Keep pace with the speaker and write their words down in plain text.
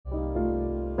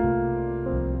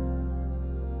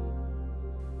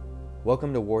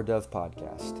Welcome to War Dove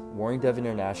Podcast. Warring Dove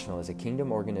International is a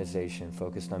kingdom organization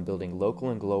focused on building local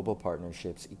and global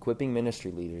partnerships, equipping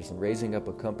ministry leaders, and raising up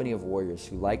a company of warriors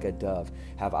who, like a dove,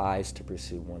 have eyes to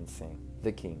pursue one thing,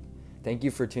 the King. Thank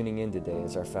you for tuning in today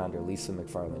as our founder, Lisa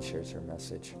McFarland, shares her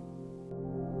message.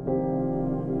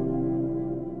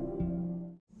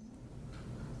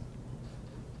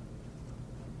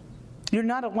 You're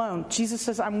not alone. Jesus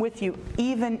says, I'm with you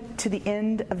even to the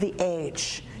end of the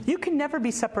age. You can never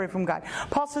be separated from God.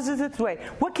 Paul says it this way,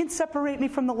 what can separate me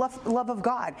from the love of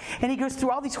God? And he goes through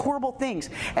all these horrible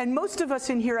things. And most of us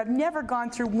in here have never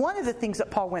gone through one of the things that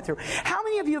Paul went through. How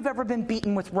many of you have ever been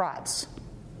beaten with rods?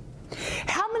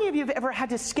 How many of you have ever had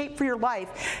to escape for your life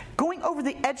going over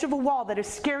the edge of a wall that is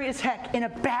scary as heck in a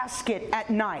basket at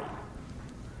night?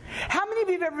 How many of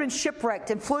you have ever been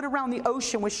shipwrecked and floated around the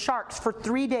ocean with sharks for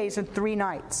 3 days and 3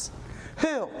 nights?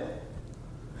 Who?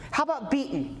 How about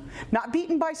beaten? Not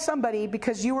beaten by somebody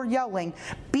because you were yelling,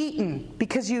 beaten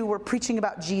because you were preaching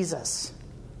about Jesus.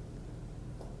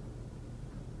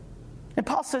 And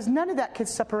Paul says, none of that could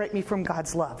separate me from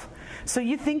God's love. So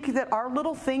you think that our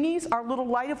little thingies, our little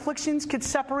light afflictions could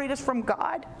separate us from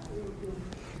God?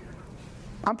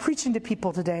 I'm preaching to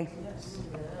people today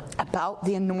about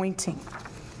the anointing.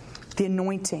 The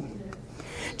anointing.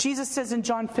 Jesus says in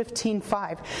John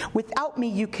 15:5, without me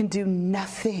you can do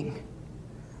nothing.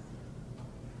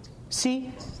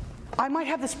 See, I might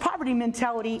have this poverty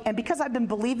mentality, and because I've been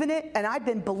believing it, and I've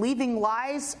been believing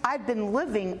lies, I've been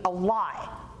living a lie.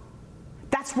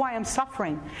 That's why I'm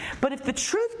suffering. But if the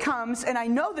truth comes, and I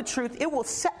know the truth, it will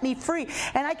set me free,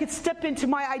 and I could step into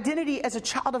my identity as a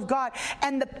child of God,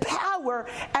 and the power,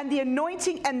 and the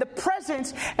anointing, and the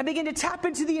presence, and begin to tap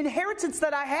into the inheritance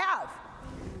that I have.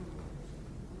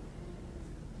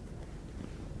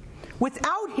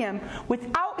 Without Him,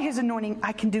 without His anointing,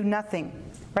 I can do nothing.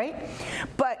 Right?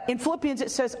 But in Philippians it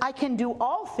says, I can do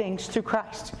all things through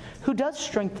Christ, who does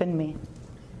strengthen me.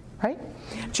 Right?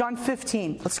 John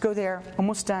 15. Let's go there.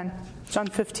 Almost done. John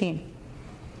 15.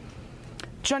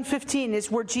 John 15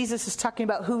 is where Jesus is talking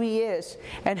about who He is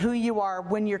and who you are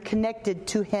when you're connected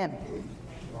to Him.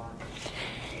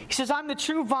 He says, I'm the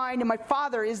true vine and my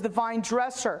Father is the vine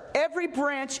dresser. Every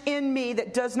branch in me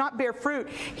that does not bear fruit,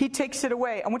 He takes it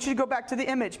away. I want you to go back to the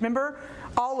image. Remember?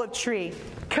 Olive tree.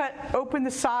 Cut open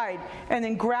the side and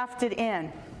then grafted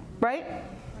in. Right?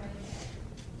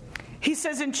 He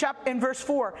says in verse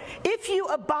 4, if you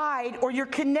abide or you're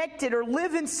connected or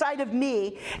live inside of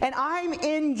me and I'm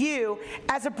in you,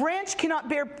 as a branch cannot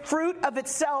bear fruit of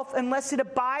itself unless it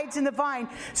abides in the vine,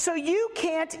 so you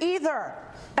can't either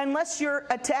unless you're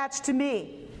attached to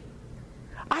me.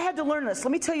 I had to learn this.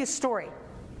 Let me tell you a story.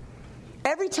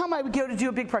 Every time I would go to do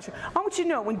a big project, I want you to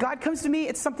know, when God comes to me,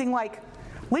 it's something like,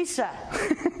 Lisa,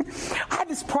 I have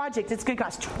this project. It's going to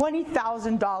cost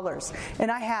 $20,000,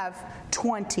 and I have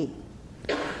 20.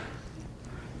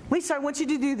 Lisa, I want you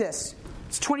to do this.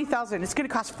 It's $20,000. It's going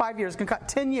to cost 5 years. It's going to cost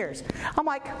 10 years. I'm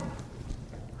like,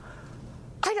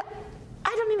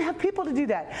 I don't even have people to do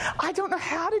that. I don't know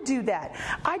how to do that.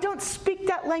 I don't speak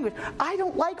that language. I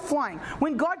don't like flying.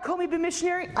 When God called me to be a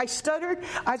missionary, I stuttered.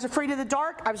 I was afraid of the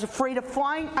dark. I was afraid of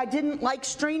flying. I didn't like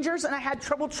strangers, and I had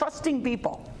trouble trusting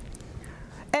people.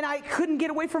 And I couldn't get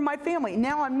away from my family.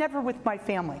 Now I'm never with my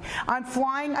family. I'm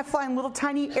flying. I fly in little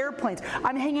tiny airplanes.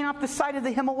 I'm hanging off the side of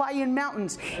the Himalayan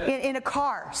mountains in a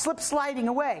car, slip sliding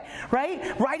away,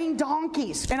 right? Riding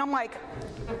donkeys. And I'm like,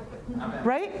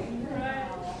 right?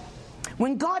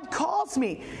 When God calls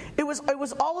me, it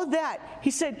was all of that.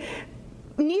 He said,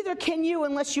 neither can you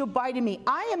unless you abide in me.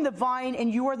 I am the vine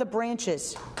and you are the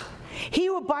branches. He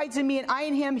who abides in me and I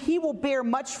in him, he will bear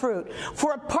much fruit.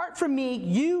 For apart from me,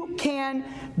 you can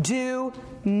do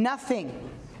nothing.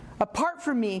 Apart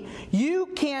from me, you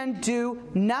can do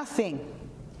nothing.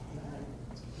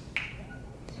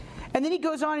 And then he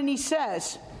goes on and he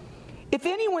says, if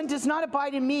anyone does not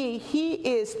abide in me, he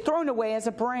is thrown away as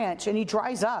a branch and he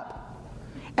dries up.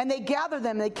 And they gather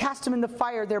them, and they cast them in the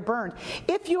fire, they're burned.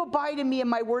 If you abide in me and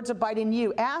my words abide in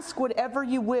you, ask whatever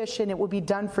you wish and it will be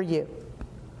done for you.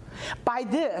 By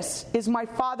this is my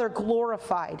Father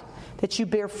glorified, that you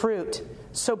bear fruit.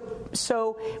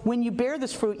 So when you bear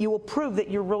this fruit, you will prove that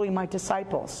you're really my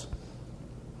disciples.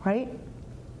 Right?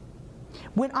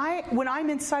 When I'm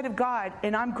inside of God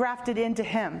and I'm grafted into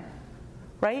Him,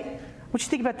 right? What you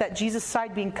think about that? Jesus'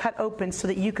 side being cut open so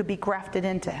that you could be grafted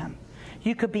into Him.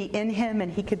 You could be in Him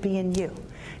and He could be in you.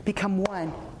 Become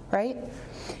one, right?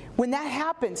 When that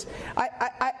happens,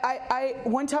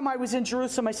 one time I was in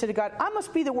Jerusalem, I said to God, I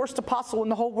must be the worst apostle in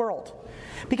the whole world.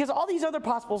 Because all these other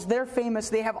apostles, they're famous,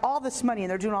 they have all this money,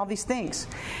 and they're doing all these things.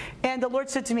 And the Lord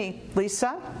said to me,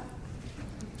 Lisa,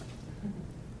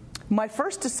 My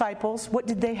first disciples, what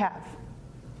did they have?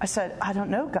 I said, I don't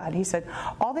know, God. He said,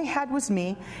 all they had was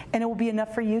me, and it will be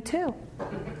enough for you too.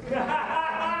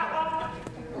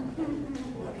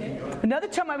 Another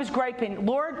time I was griping,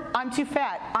 Lord, I'm too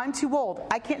fat. I'm too old.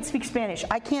 I can't speak Spanish.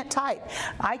 I can't type.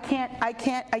 I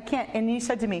can't. And he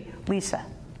said to me, Lisa,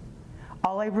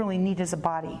 all I really need is a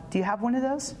body. Do you have one of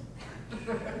those?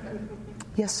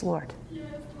 Yes, Lord. Yes,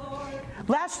 Lord.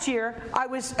 Last year, I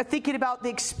was thinking about the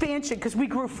expansion because we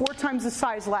grew 4 times the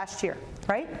size last year,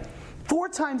 right? 4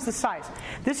 times the size.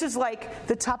 This is like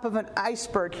the top of an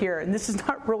iceberg here, and this is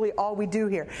not really all we do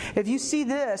here. If you see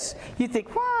this, you think,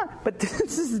 but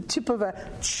this is the tip of a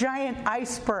giant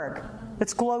iceberg.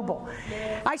 It's global.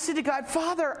 I said to God,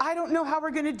 Father, I don't know how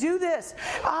we're going to do this.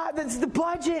 The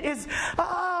budget is,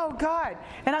 oh, God.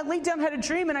 And I laid down, had a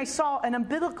dream, and I saw an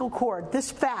umbilical cord, this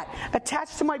fat,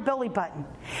 attached to my belly button.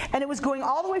 And it was going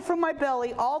all the way from my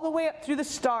belly, all the way up through the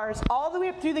stars, all the way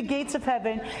up through the gates of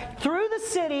heaven, through the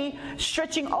city,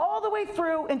 stretching all the way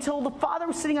through until the Father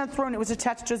was sitting on the throne. It was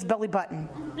attached to his belly button.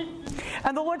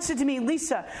 And the Lord said to me,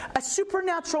 Lisa, a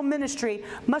supernatural ministry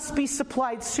must be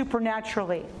supplied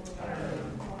supernaturally.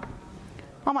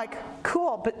 I'm like,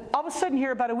 cool. But all of a sudden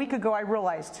here, about a week ago, I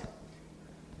realized,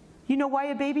 you know why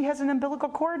a baby has an umbilical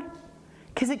cord?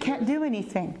 Because it can't do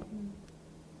anything.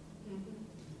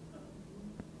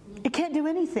 It can't do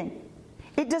anything.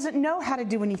 It doesn't know how to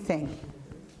do anything.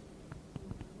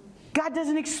 God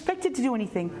doesn't expect it to do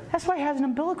anything. That's why it has an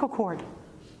umbilical cord.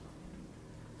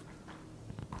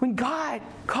 When God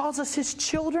calls us his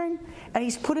children and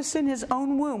he's put us in his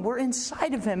own womb, we're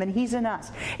inside of him and he's in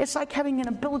us. It's like having an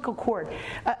umbilical cord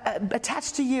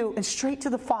attached to you and straight to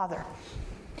the Father.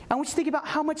 I want you to think about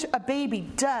how much a baby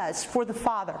does for the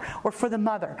father or for the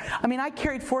mother. I mean, I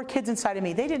carried 4 kids inside of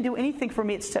me. They didn't do anything for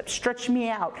me except stretch me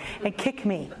out and kick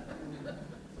me.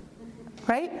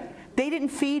 Right? They didn't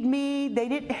feed me. They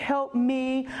didn't help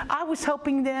me. I was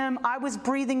helping them. I was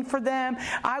breathing for them.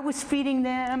 I was feeding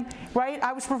them, right?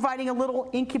 I was providing a little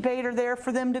incubator there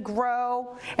for them to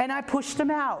grow, and I pushed them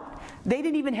out. They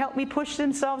didn't even help me push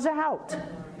themselves out,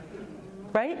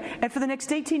 right? And for the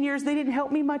next 18 years, they didn't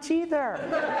help me much either.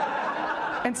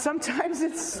 And sometimes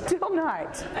it's still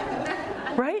not,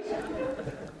 right?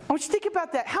 I want you to think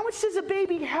about that. How much does a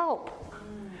baby help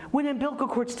when an umbilical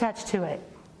cord's attached to it?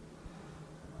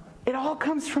 It all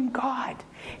comes from God.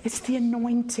 It's the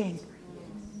anointing.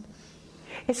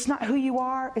 It's not who you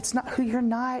are. It's not who you're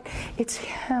not. It's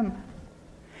him.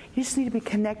 You just need to be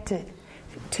connected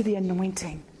to the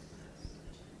anointing.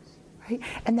 Right?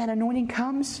 And that anointing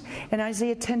comes, and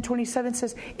Isaiah 10:27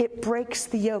 says, it breaks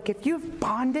the yoke. If you have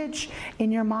bondage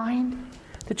in your mind,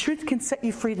 the truth can set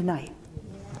you free tonight.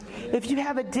 If you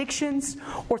have addictions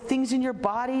or things in your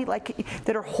body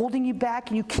that are holding you back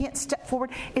and you can't step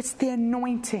forward, it's the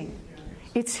anointing.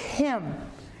 It's him.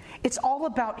 It's all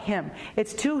about him.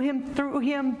 It's to him, through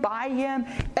him, by him.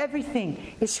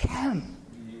 Everything is him.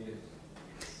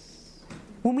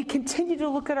 When we continue to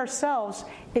look at ourselves,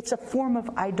 it's a form of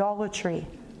idolatry.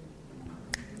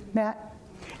 Matt,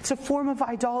 it's a form of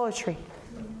idolatry.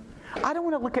 I don't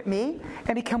want to look at me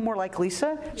and become more like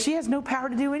Lisa. She has no power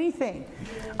to do anything.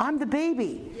 I'm the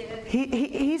baby.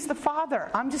 He's the father.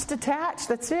 I'm just attached.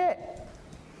 That's it.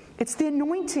 It's the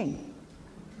anointing.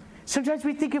 Sometimes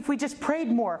we think if we just prayed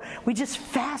more, we just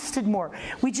fasted more,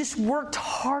 we just worked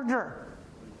harder.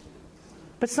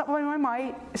 But it's not by my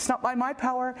might. It's not by my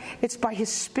power. It's by his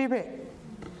Spirit.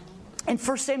 In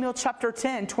 1 Samuel chapter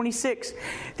 10:26,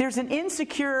 there's an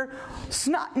insecure,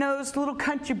 snot-nosed little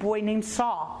country boy named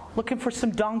Saul looking for some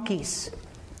donkeys.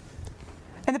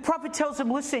 And the prophet tells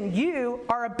him, listen, you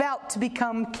are about to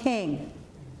become king.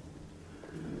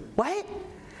 What?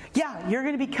 Yeah, you're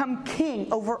going to become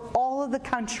king over all of the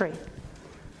country.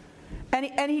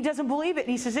 And he doesn't believe it. And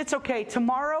he says, it's okay.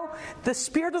 Tomorrow, the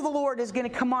Spirit of the Lord is going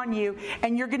to come on you,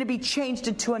 and you're going to be changed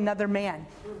into another man.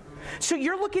 So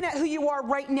you're looking at who you are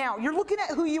right now. You're looking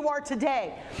at who you are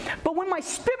today. But when my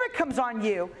Spirit comes on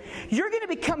you, you're going to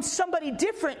become somebody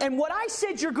different. And what I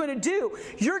said you're going to do,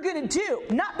 you're going to do.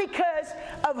 Not because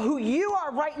of who you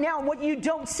are right now and what you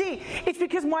don't see. It's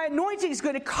because my anointing is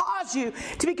going to cause you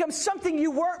to become something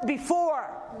you weren't before.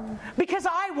 Because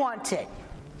I want it.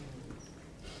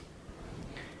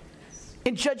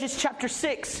 In Judges chapter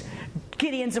 6,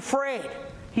 Gideon's afraid.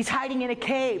 He's hiding in a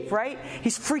cave, right?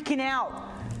 He's freaking out.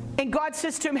 And God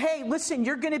says to him, hey, listen,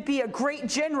 you're going to be a great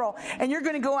general, and you're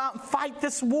going to go out and fight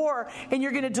this war, and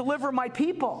you're going to deliver my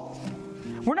people.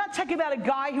 We're not talking about a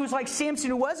guy who's like Samson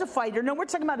who was a fighter. No, we're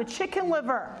talking about a chicken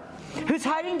liver who's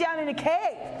hiding down in a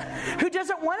cave, who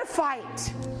doesn't want to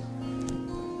fight.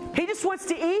 He just wants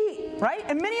to eat, right?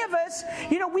 And many of us,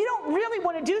 we don't really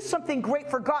want to do something great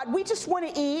for God. We just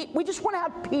want to eat. We just want to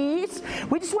have peace.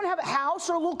 We just want to have a house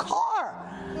or a little car.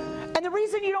 And the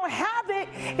reason you don't have it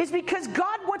is because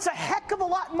God wants a heck of a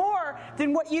lot more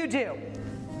than what you do.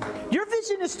 Your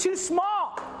vision is too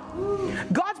small.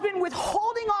 God's been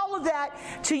withholding all of that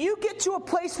till you get to a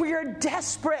place where you're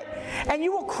desperate and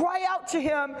you will cry out to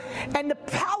Him, and the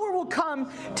power will come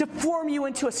to form you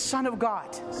into a son of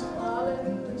God.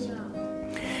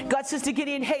 God says to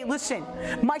Gideon, hey, listen,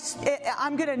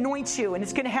 I'm going to anoint you, and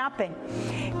it's going to happen.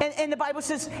 And the Bible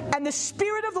says, and the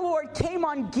Spirit of the Lord came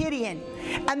on Gideon.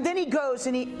 And then he goes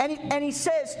and he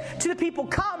says to the people,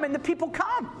 come, and the people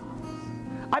come.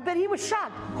 I bet he was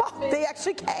shocked. Oh, they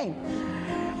actually came.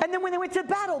 And then when they went to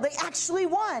battle, they actually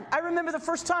won. I remember the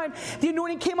first time the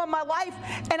anointing came on my life,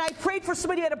 and I prayed for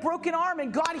somebody who had a broken arm,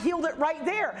 and God healed it right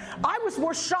there. I was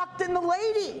more shocked than the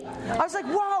lady. I was like,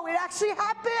 whoa, it actually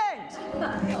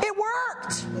happened. It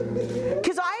worked.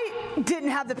 Because I didn't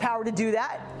have the power to do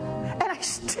that. And I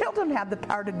still don't have the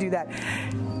power to do that.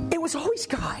 It was always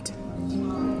God.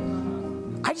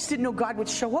 I just didn't know God would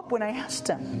show up when I asked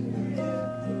Him.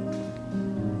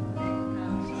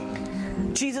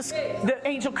 The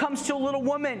angel comes to a little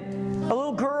woman, a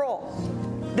little girl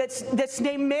that's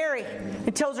named Mary,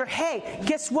 and tells her, hey,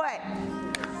 guess what?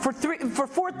 For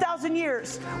 4,000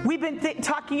 years, we've been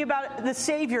talking about the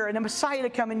Savior and the Messiah to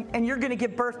come, and you're going to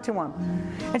give birth to Him.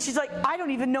 And she's like, I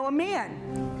don't even know a man.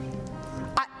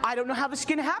 I don't know how this is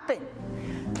going to happen.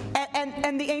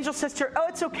 And the angel says to her, oh,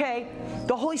 it's okay.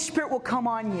 The Holy Spirit will come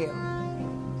on you.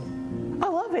 I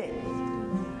love it.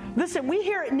 Listen, we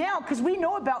hear it now because we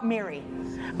know about Mary.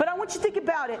 But I want you to think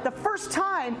about it. The first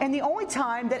time and the only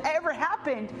time that ever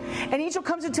happened, an angel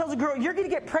comes and tells a girl, you're going to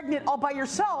get pregnant all by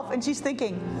yourself. And she's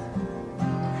thinking,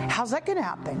 how's that going to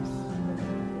happen?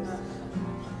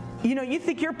 You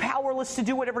think you're powerless to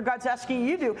do whatever God's asking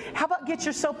you to do. How about get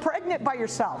yourself pregnant by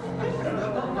yourself?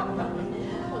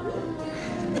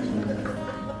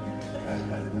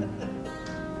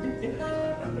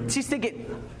 She's thinking,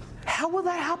 how will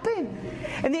that happen?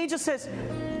 And the angel says,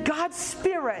 God's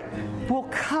Spirit will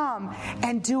come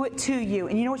and do it to you.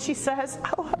 And you know what she says?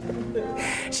 I love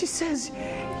it. She says,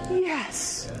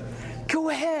 yes, go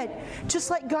ahead. Just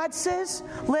like God says,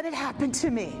 let it happen to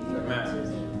me.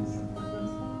 Amen.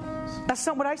 That's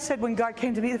not what I said when God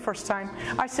came to me the first time.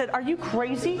 I said, are you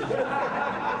crazy?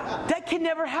 That can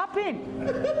never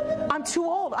happen. I'm too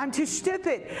old. I'm too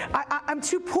stupid. I'm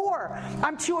too poor.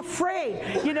 I'm too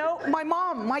afraid. My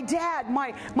mom, my dad,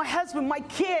 my husband, my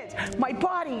kids, my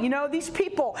body, these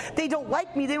people, they don't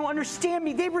like me. They don't understand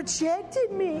me. They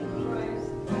rejected me.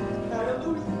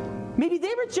 Maybe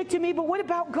they rejected me, but what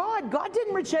about God? God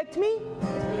didn't reject me.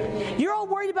 You're all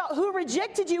worried about who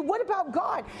rejected you. What about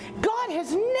God? God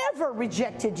has never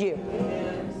rejected you.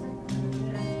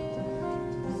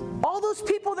 All those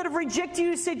people that have rejected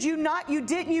you, said you not, you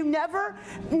didn't, you never,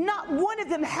 not one of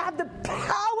them had the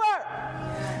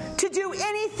power to do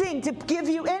anything, to give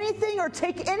you anything or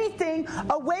take anything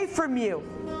away from you.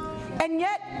 And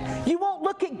yet, you won't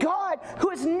look at God, who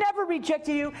has never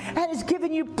rejected you and has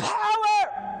given you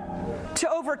power to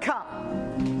overcome.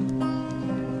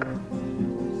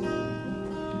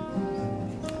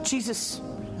 Jesus,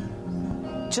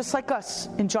 just like us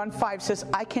in John 5, says,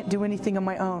 I can't do anything on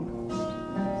my own.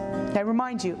 And I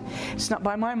remind you, it's not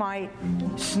by my might,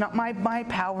 it's not my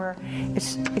power,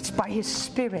 it's by His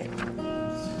Spirit.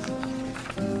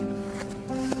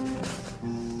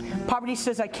 Poverty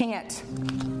says, I can't.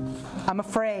 I'm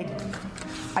afraid.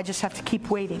 I just have to keep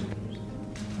waiting.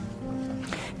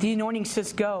 The anointing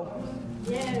says, go.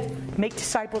 Yes. Make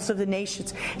disciples of the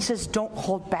nations. It says, don't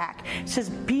hold back. It says,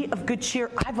 be of good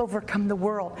cheer. I've overcome the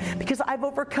world. Because I've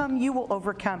overcome, you will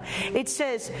overcome. It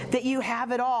says that you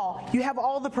have it all. You have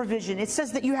all the provision. It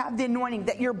says that you have the anointing,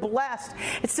 that you're blessed.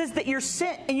 It says that you're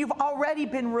sent and you've already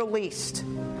been released.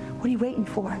 What are you waiting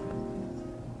for?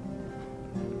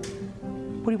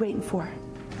 What are you waiting for?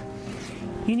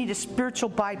 You need a spiritual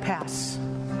bypass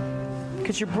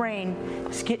because your brain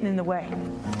is getting in the way.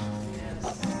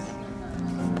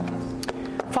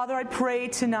 Father, I pray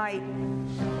tonight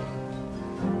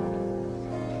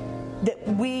that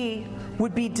we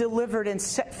would be delivered and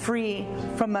set free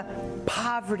from a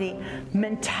poverty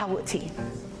mentality.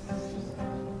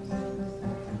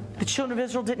 The children of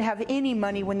Israel didn't have any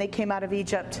money when they came out of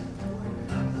Egypt.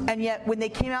 And yet when they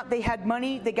came out, they had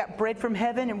money, they got bread from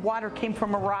heaven, and water came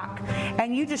from a rock.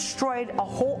 And you destroyed a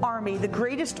whole army, the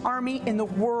greatest army in the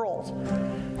world,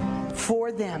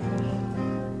 for them.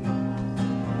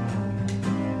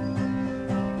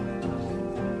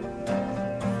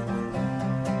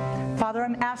 Father,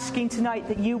 I'm asking tonight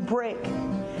that you break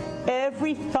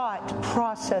Every thought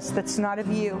process that's not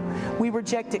of you, we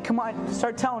reject it. Come on,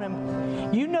 start telling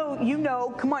him. You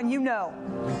know, come on, you know.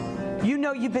 You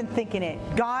know you've been thinking it.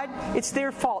 God, it's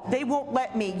their fault. They won't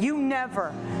let me. You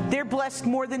never. They're blessed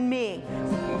more than me.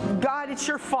 God, it's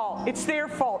your fault. It's their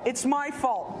fault. It's my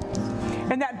fault.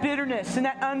 And that bitterness and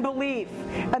that unbelief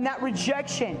and that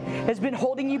rejection has been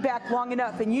holding you back long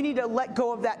enough. And you need to let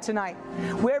go of that tonight.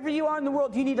 Wherever you are in the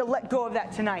world, you need to let go of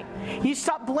that tonight. You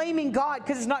stop blaming God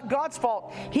because it's not God's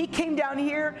fault. He came down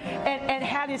here and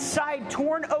had his side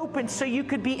torn open so you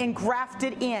could be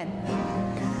engrafted in.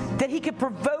 That he could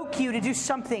provoke you to do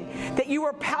something that you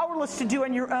are powerless to do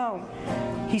on your own.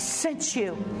 He sent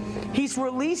you. He's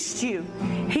released you.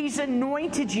 He's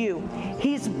anointed you.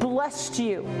 He's blessed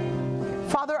you.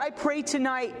 Father, I pray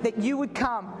tonight that you would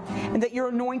come and that your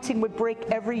anointing would break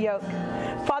every yoke.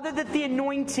 Father, that the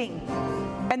anointing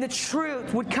and the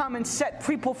truth would come and set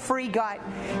people free, God.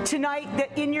 Tonight,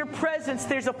 that in your presence,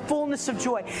 there's a fullness of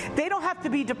joy. They don't have to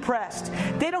be depressed.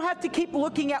 They don't have to keep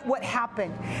looking at what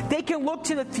happened. They can look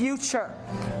to the future.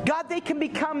 God, they can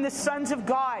become the sons of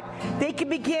God. They can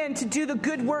begin to do the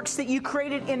good works that you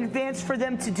created in advance for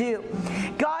them to do.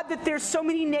 God, that there's so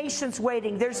many nations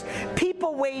waiting. There's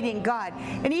people waiting, God.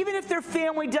 And even if their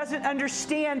family doesn't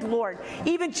understand, Lord,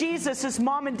 even Jesus, his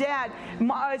mom and dad,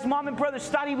 his mom and brothers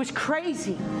thought he was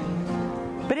crazy.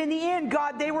 But in the end,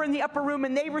 God, they were in the upper room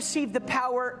and they received the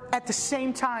power at the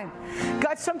same time.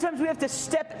 God, sometimes we have to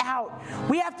step out.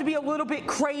 We have to be a little bit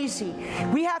crazy.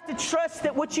 We have to trust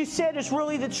that what you said is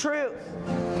really the truth.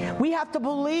 We have to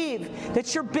believe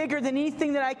that you're bigger than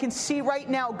anything that I can see right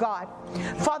now, God.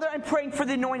 Father, I'm praying for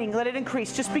the anointing. Let it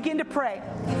increase. Just begin to pray.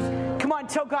 Come on,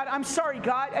 tell God, I'm sorry,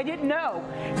 God. I didn't know.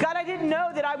 God, I didn't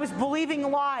know that I was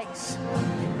believing lies.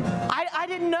 I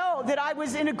didn't know that I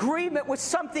was in agreement with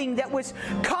something that was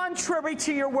contrary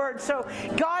to your word. So,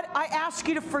 God, I ask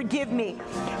you to forgive me.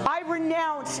 I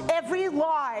renounce every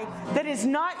lie that is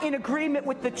not in agreement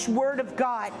with the word of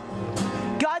God.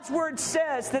 God's word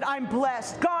says that I'm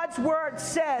blessed. God's word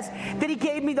says that he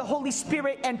gave me the Holy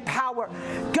Spirit and power.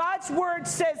 God's word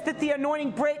says that the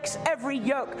anointing breaks every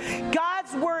yoke.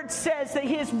 God's word says that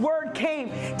his word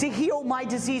came to heal my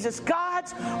diseases.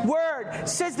 God's word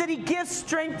says that he gives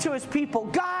strength to his people.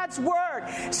 God's word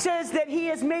says that he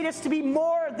has made us to be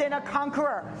more than a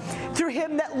conqueror through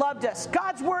him that loved us.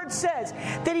 God's word says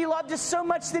that he loved us so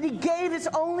much that he gave his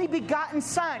only begotten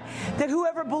Son, that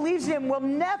whoever believes in him will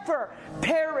never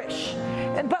perish,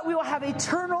 but we will have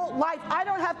eternal life. I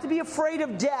don't have to be afraid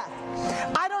of death.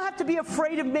 I don't have to be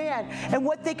afraid of man and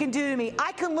what they can do to me.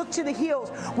 I can look to the hills.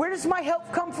 Where does my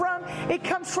help come from? It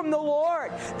comes from the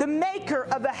Lord, the maker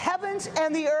of the heavens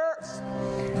and the earth.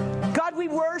 God, we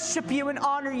worship you and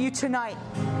honor you tonight.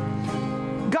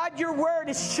 God, your word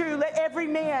is true. Let every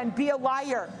man be a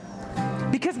liar.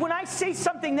 Because when I say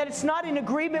something that it's not in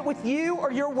agreement with you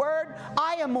or your word,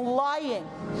 I am lying.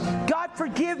 God,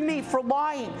 forgive me for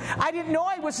lying. I didn't know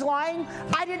I was lying.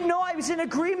 I didn't know I was in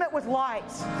agreement with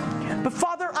lies. But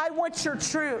Father, I want your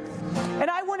truth. And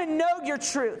I want to know your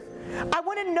truth. I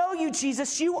want to know you,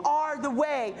 Jesus. You are the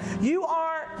way. You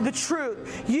are the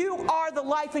truth. You are the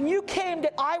life. And you came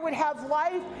that I would have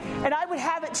life and I would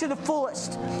have it to the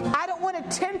fullest. I don't want a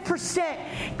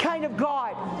 10% kind of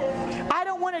God. I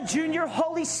don't want a junior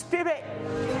Holy Spirit.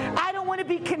 I don't want to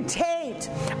be contained.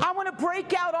 I want to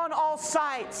break out on all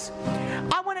sides.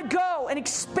 I want to go and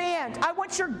expand. I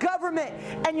want your government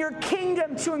and your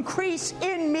kingdom to increase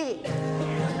in me.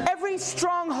 Every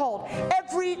stronghold,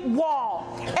 every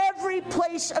wall, every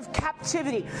place of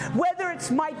captivity, whether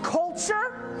it's my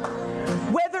culture,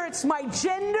 whether it's my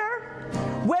gender,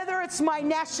 whether it's my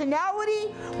nationality,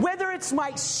 whether it's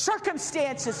my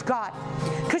circumstances, God,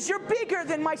 because you're bigger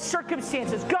than my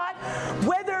circumstances, God.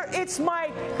 Whether it's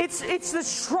it's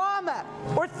the trauma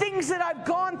or things that I've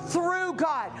gone through,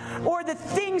 God, or the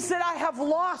things that I have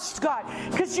lost, God,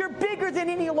 because you're bigger than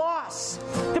any loss.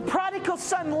 The prodigal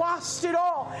son lost it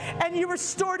all, and you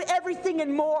restored everything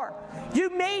and more.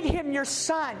 You made him your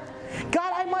son.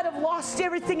 God, I might have lost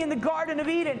everything in the Garden of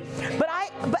Eden, but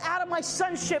out of my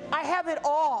sonship, I have it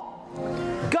all.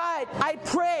 God, I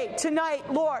pray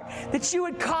tonight, Lord, that you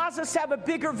would cause us to have a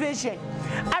bigger vision.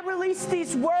 I release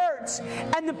these words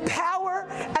and the power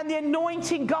and the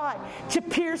anointing, God, to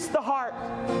pierce the heart,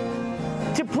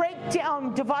 to break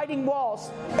down dividing walls,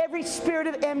 every spirit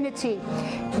of enmity.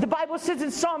 The Bible says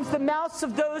in Psalms, the mouths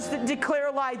of those that declare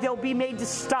a lie, they'll be made to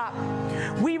stop.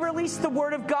 We release the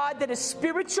word of God that is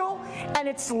spiritual and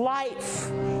it's life.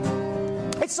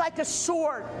 It's like a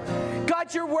sword. God,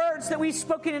 God, your words that we've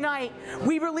spoken tonight,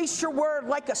 we release your word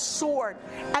like a sword,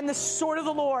 and the sword of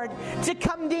the Lord to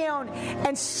come down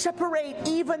and separate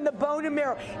even the bone and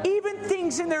marrow, even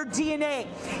things in their DNA,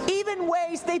 even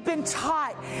ways they've been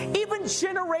taught, even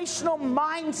generational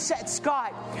mindsets,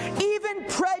 God, even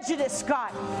prejudice,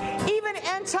 God, even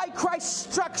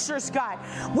antichrist structures, God,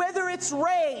 whether it's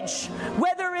rage,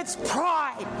 whether it's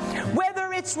pride,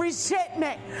 whether it's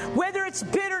resentment, whether it's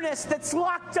bitterness that's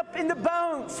locked up in the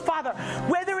bones, Father,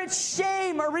 whether it's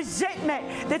shame or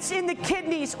resentment that's in the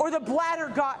kidneys or the bladder,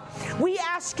 God, we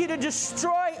ask you to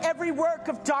destroy every work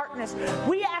of darkness.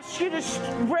 We ask you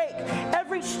to break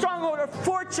every stronghold or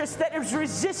fortress that is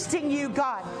resisting you,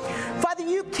 God. Father,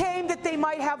 you came that they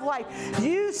might have life.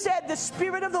 You said the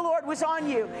Spirit of the Lord was on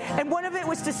you, and one of it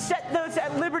was to set those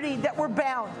at liberty that were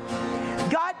bound.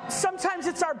 God, sometimes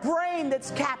it's our brain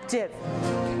that's captive.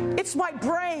 It's my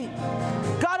brain.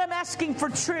 God, I'm asking for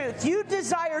truth. You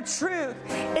desire truth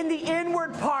in the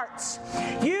inward parts.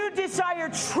 You desire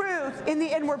truth in the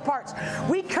inward parts.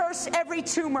 We curse every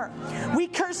tumor. We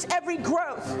curse every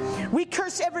growth. We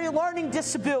curse every learning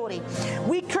disability.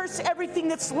 We curse everything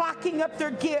that's locking up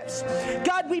their gifts.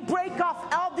 God, we break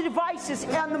off all the devices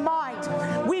on the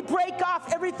mind. We break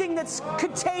off everything that's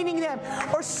containing them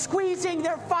or squeezing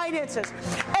their finances.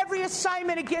 Every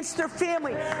assignment against their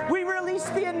family. We release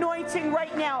the anointing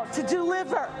right now to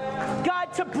deliver. God,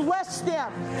 to bless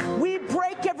them. We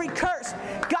break every curse.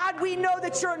 God, we know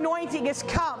that your anointing has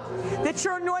come. That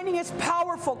your anointing is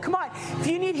powerful. Come on. If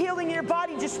you need healing in your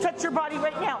body, just touch your body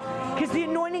right now. Because the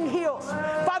anointing heals.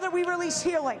 Father, we release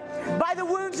healing. By the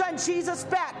wounds on Jesus'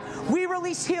 back, we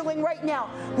release healing right now.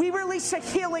 We release a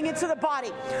healing into the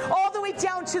body. All the way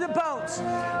down to the bones.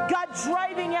 God,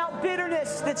 driving out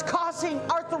bitterness that's causing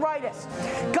arthritis.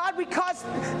 God, we cause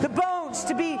the bones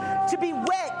to be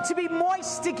wet, to be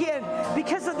moist again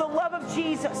because of the love of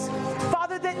Jesus.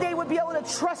 Father, that they would be able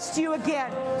to trust you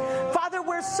again. Father,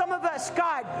 where some of us,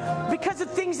 God, because of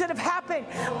things that have happened,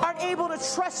 aren't able to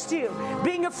trust you,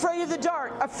 being afraid of the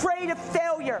dark, afraid of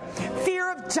failure,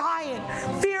 fear of dying,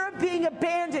 fear of being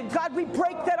abandoned. God, we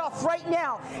break that off right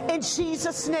now in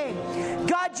Jesus' name.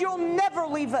 God, you'll never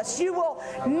leave us. You will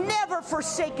never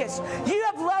forsake us. You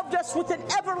have loved us with an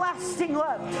everlasting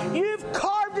love. You've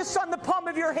carved us on the palm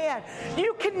of your hand.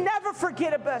 You can never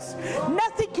forget of us.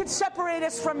 Nothing can separate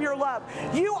us from your love.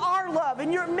 You are love,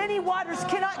 and your many waters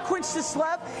cannot quench this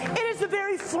love. It is the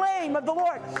very flame of the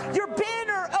Lord. Your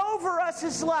banner over us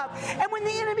is love. And when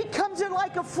the enemy comes in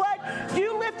like a flood,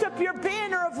 you lift up your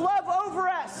banner of love over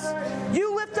us.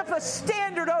 You lift up a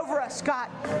standard over us, God.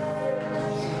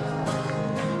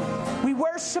 We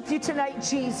worship you tonight,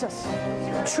 Jesus.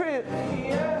 Truth.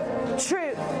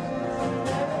 Truth.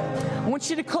 I want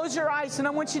you to close your eyes and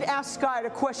I want you to ask God a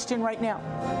question right now.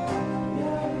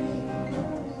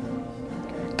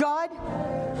 God,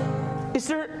 is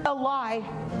there a lie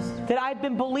that I've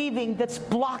been believing that's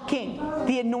blocking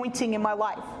the anointing in my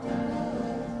life?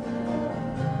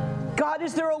 God,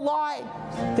 is there a lie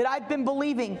that I've been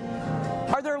believing?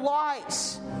 Are there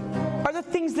lies? Are there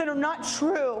things that are not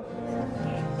true?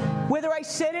 Whether I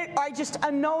said it or I just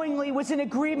unknowingly was in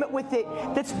agreement with it,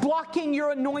 that's blocking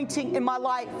your anointing in my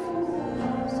life.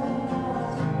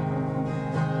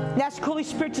 And ask Holy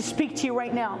Spirit to speak to you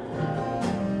right now.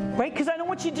 Right? Because I don't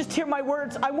want you to just hear my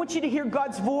words. I want you to hear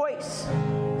God's voice.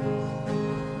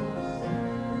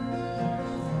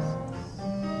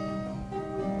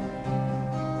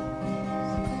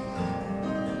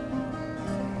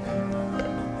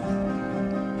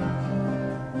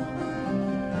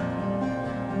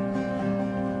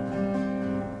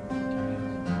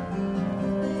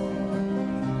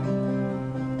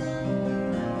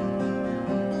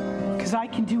 Because I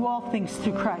can do all things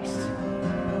through Christ,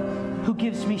 who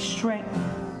gives me strength.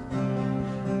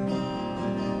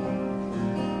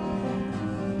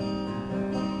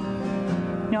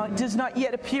 Now, it does not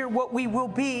yet appear what we will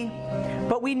be,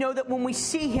 but we know that when we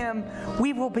see Him,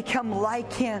 we will become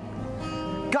like Him.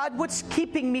 God, what's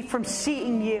keeping me from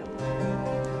seeing you?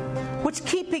 What's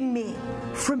keeping me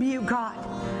from you, God?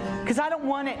 Because I don't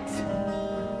want it.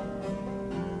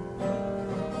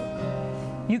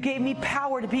 You gave me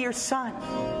power to be your son.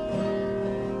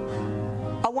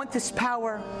 I want this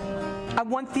power. I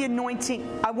want the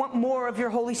anointing. I want more of your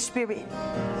Holy Spirit.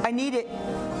 I need it.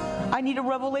 I need a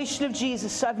revelation of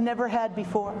Jesus I've never had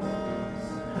before.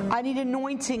 I need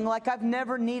anointing like I've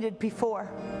never needed before.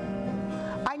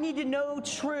 I need to know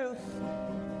truth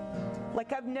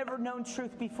like I've never known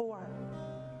truth before.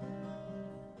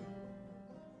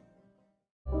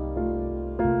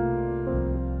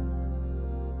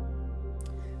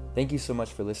 Thank you so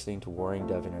much for listening to Warring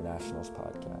Dove International's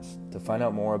podcast. To find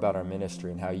out more about our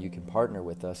ministry and how you can partner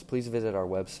with us, please visit our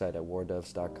website at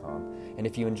wardoves.com. And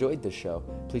if you enjoyed the show,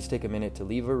 please take a minute to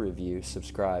leave a review,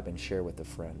 subscribe, and share with a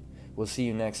friend. We'll see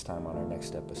you next time on our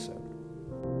next episode.